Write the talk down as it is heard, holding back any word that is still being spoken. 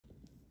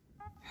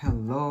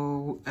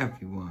Hello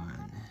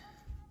everyone,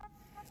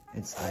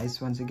 it's Ice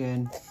once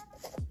again,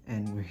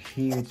 and we're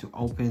here to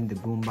open the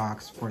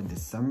boombox for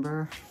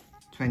December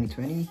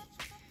 2020,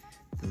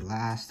 the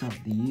last of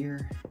the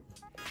year.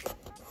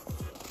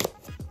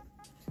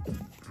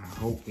 I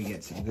hope we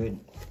get some good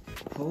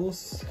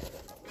pulls,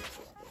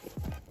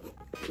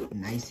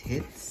 nice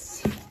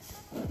hits.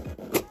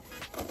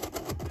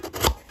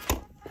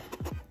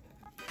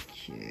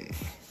 Okay,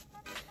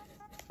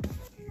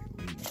 here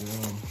we go.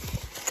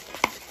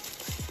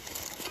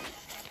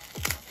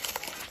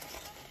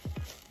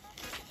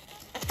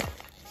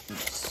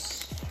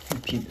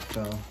 Computer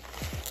fell.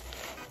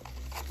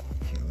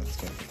 Okay, let's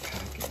get the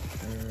packet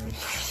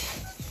first.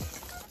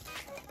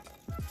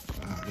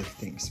 Wow, this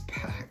thing's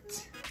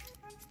packed.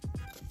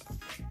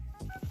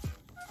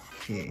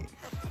 Okay.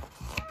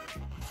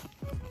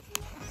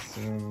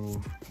 So,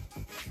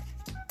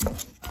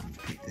 let me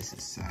put this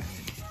aside.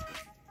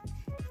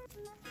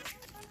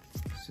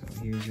 So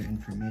here's your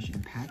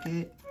information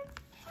packet.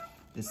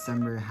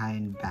 December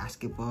high-end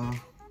basketball.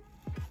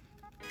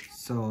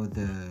 So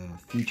the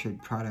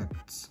featured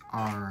products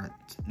are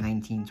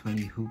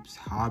 1920 Hoops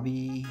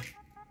Hobby,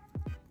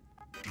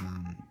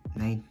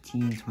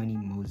 1920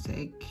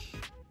 Mosaic,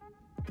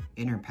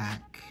 Inner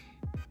Pack,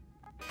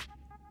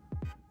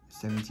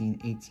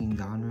 1718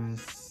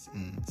 Donruss,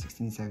 and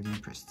 1670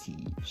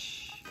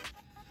 Prestige.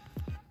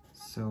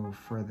 So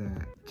for the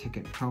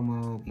ticket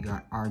promo, we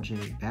got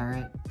RJ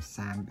Barrett,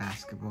 Signed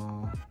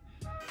Basketball,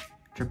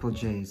 Triple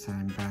J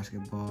Signed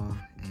Basketball,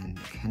 and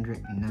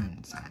Kendrick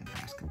Nunn Signed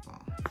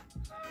Basketball.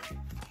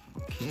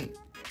 Okay,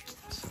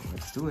 so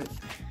let's do it.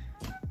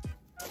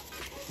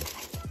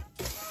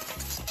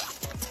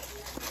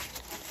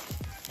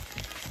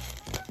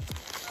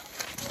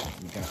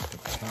 We got the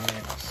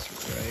packs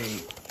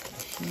right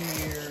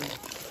here.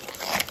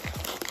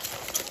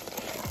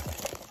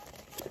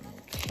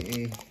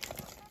 Okay,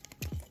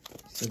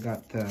 still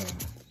got the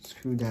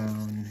screw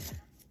down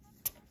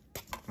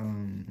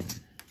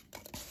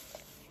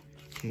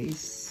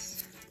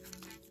case,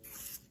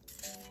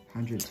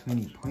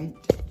 120 point.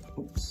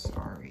 Oops,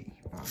 sorry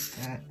about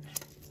that.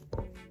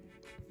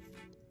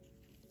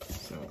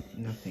 So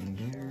nothing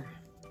there.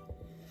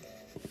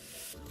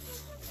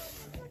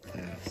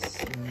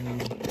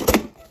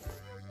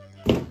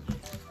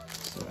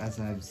 So as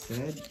I've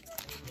said,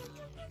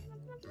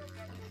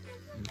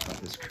 we've got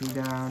the screw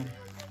down.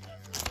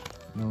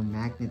 No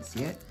magnets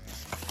yet.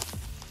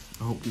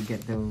 I hope we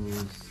get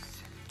those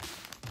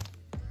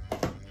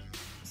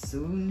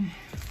soon.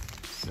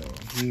 So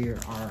here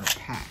are our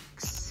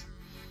packs.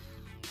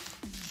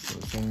 So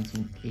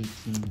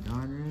 1718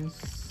 Donruss,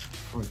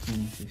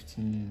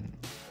 1415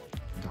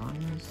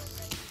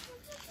 Donruss.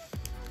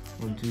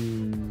 We'll do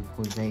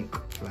Mosaic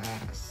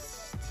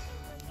Blast,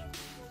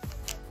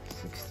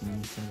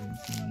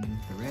 1617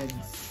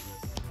 Threads,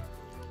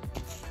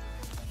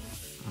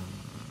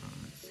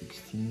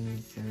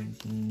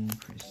 1617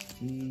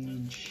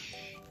 Prestige,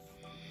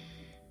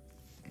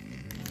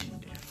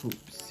 and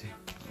Hoops.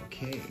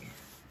 Okay,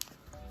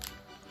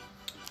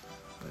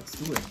 let's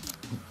do it.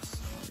 Oops,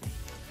 sorry.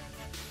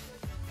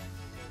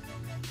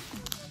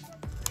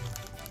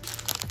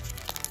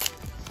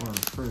 For our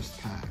first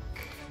pack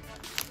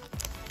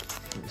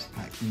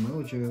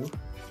Mojo.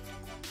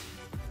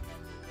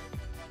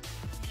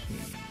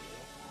 Okay,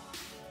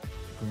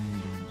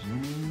 Brandon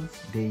Jennings,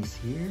 base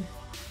here.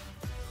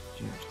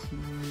 Jeff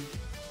Teague,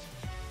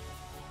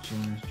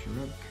 Jonas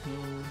Jerebko,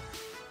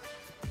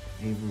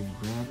 Avery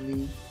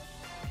Bradley,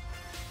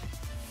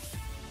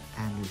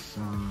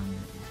 Anderson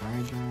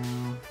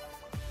Vardyal,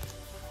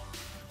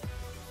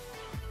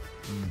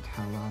 and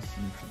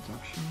Talassi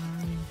production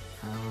line.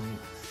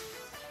 Highlights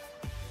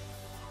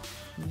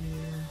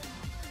here.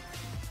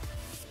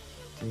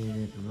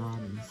 David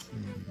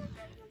Robinson,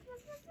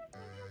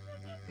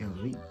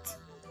 Elite,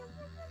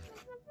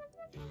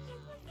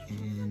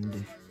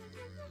 and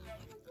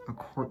a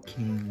Court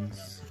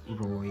Kings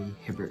Roy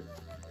Hibbert.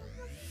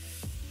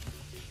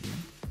 Okay.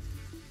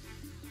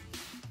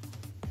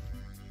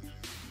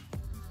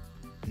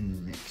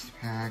 Next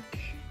pack,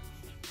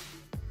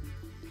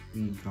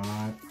 we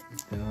got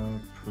the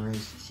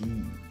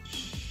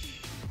Prestige.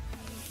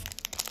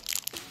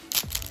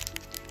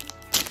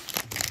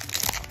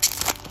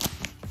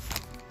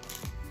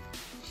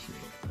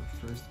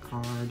 First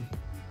card.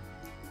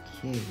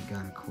 Okay, we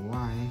got a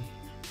Kawhi,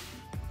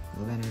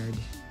 Leonard,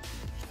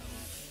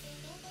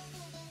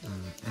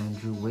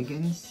 Andrew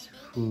Wiggins,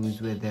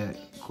 who's with the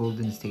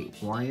Golden State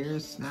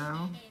Warriors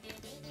now,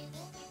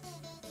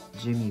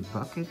 Jimmy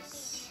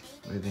Buckets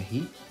with the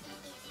Heat,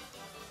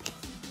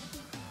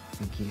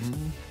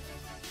 again,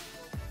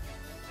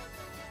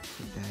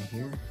 put that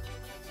here.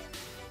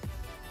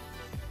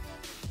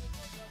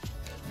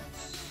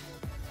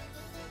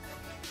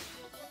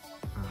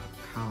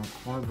 Kyle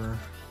Korver,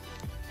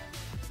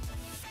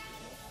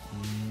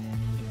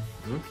 and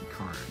rookie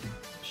card,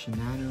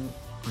 Shinano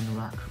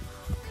Onraku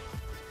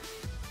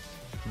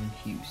from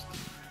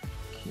Houston.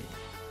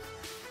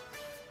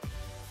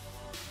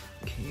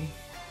 Okay.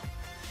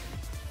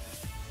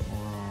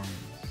 For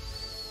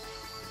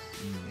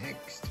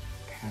Next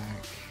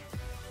pack,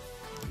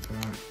 we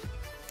got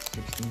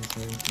 16,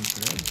 17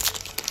 threads.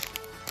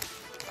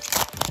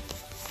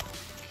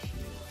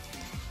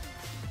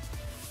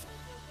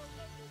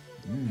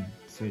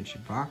 Serge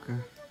Ibaka,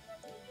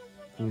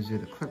 who's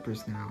with the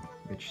Clippers now,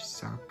 which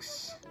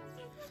sucks.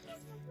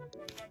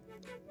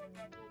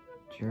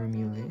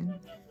 Jeremy Lin,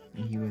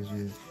 and he was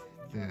with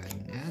the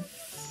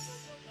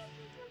Nets.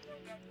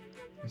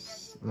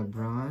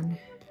 LeBron,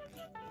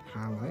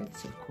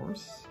 highlights, of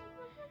course.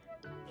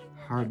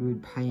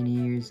 Hardwood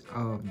Pioneers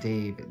of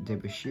Dave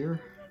DeBusschere,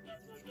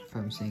 if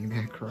I'm saying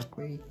that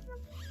correctly.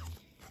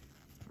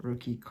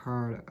 Rookie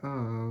card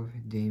of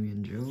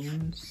Damian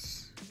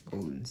Jones,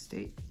 Golden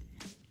State.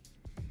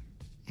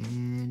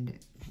 And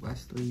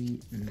Wesley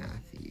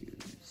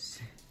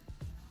Matthews.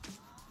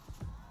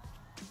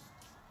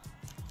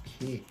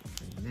 Okay,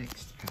 for the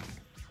next pack,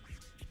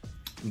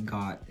 we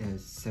got a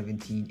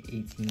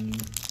 17-18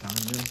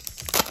 Donruss.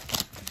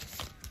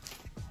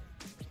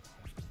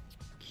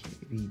 Okay,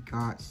 we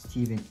got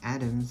Steven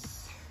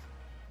Adams.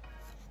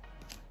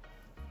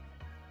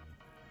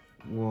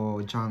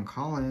 Whoa, John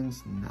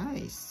Collins,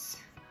 nice.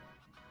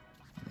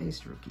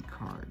 Nice rookie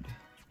card.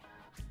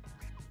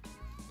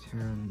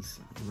 Terrence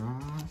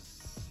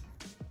Ross,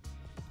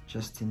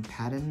 Justin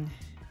Patton,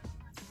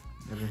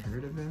 never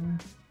heard of him.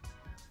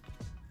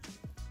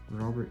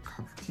 Robert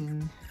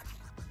Covington,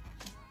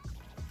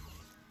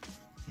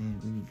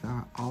 and we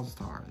got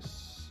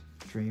All-Stars,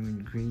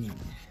 Draymond Green,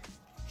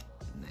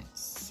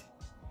 nice.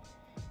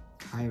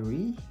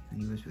 Kyrie,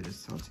 he was with the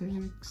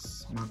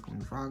Celtics.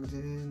 Malcolm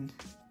Brogdon,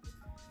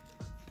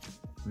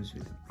 he was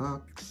with the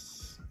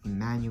Bucks.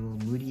 Emmanuel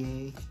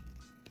Mudiay,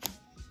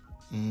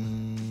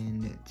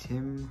 and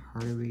Tim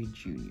Hardaway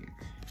Jr.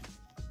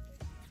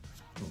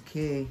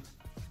 Okay,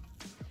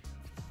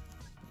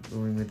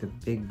 going with the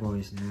big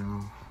boys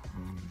now.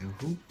 The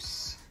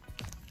hoops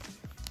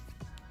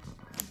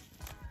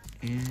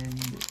and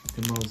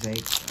the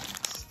mosaic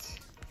last.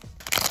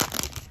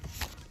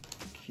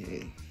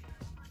 Okay,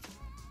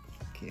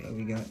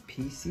 we got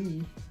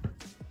PC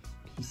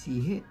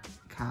hit,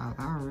 Kyle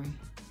Lowry,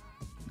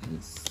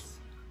 nice.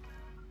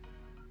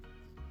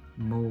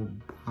 Mo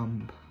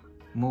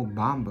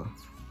Bamba,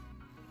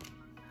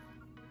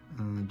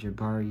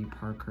 Jabari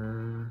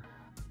Parker,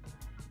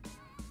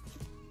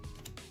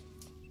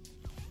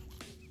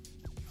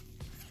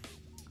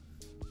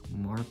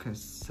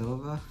 Marcus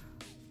Silva,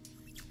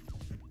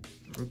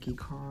 rookie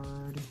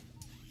card,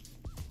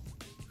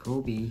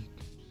 Kobe,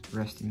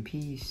 rest in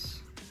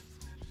peace.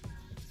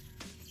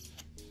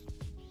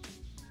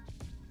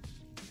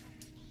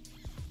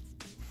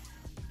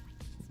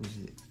 What was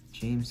it?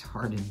 James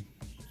Harden.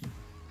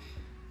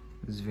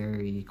 It was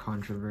very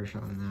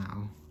controversial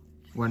now.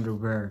 Wonder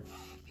where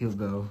he'll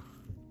go.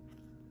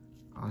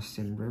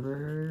 Austin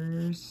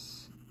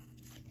Rivers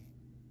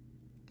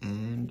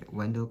and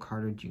Wendell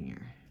Carter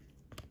Jr.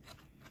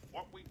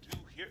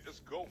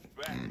 Go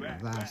back, and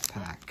back, last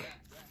back, pack.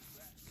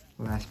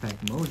 Last pack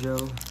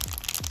mojo.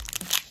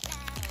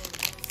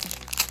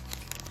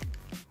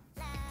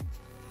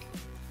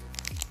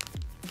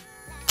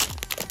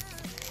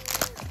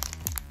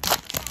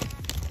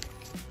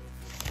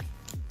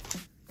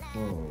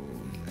 Whoa,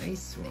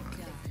 nice one.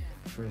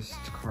 First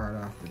card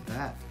off the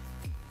bat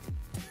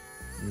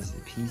is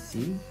the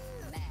PC.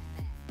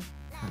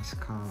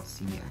 Pascal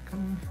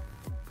Siakam.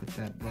 Put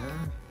that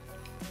there.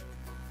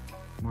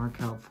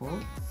 Markelle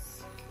Fultz.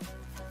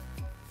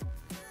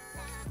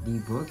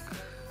 D-Book,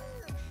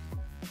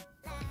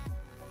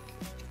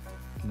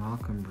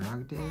 Malcolm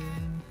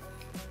Brogdon,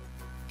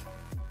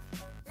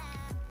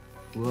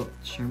 Wilt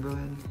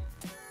Chamberlain,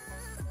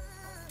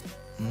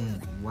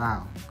 and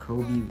wow,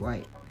 Kobe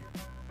White.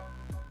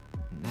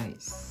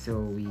 Nice. So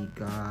we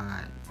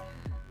got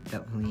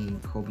definitely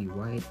Kobe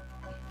White,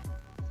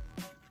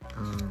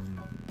 and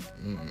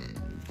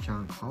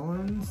John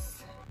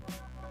Collins.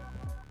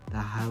 The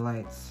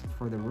highlights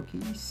for the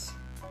rookies.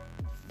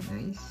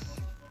 Nice.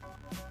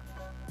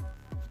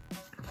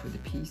 For the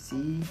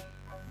PC,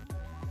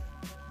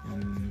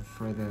 and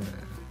for the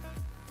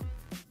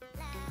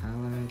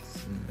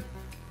highlights,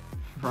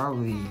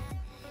 probably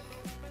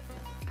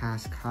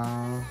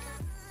Pascal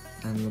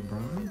and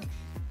LeBron.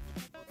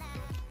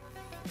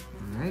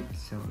 Alright,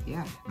 so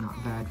yeah,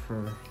 not bad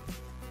for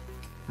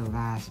the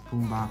last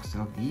boombox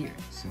of the year.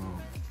 So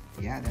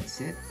yeah,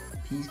 that's it.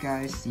 Peace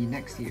guys, see you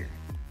next year.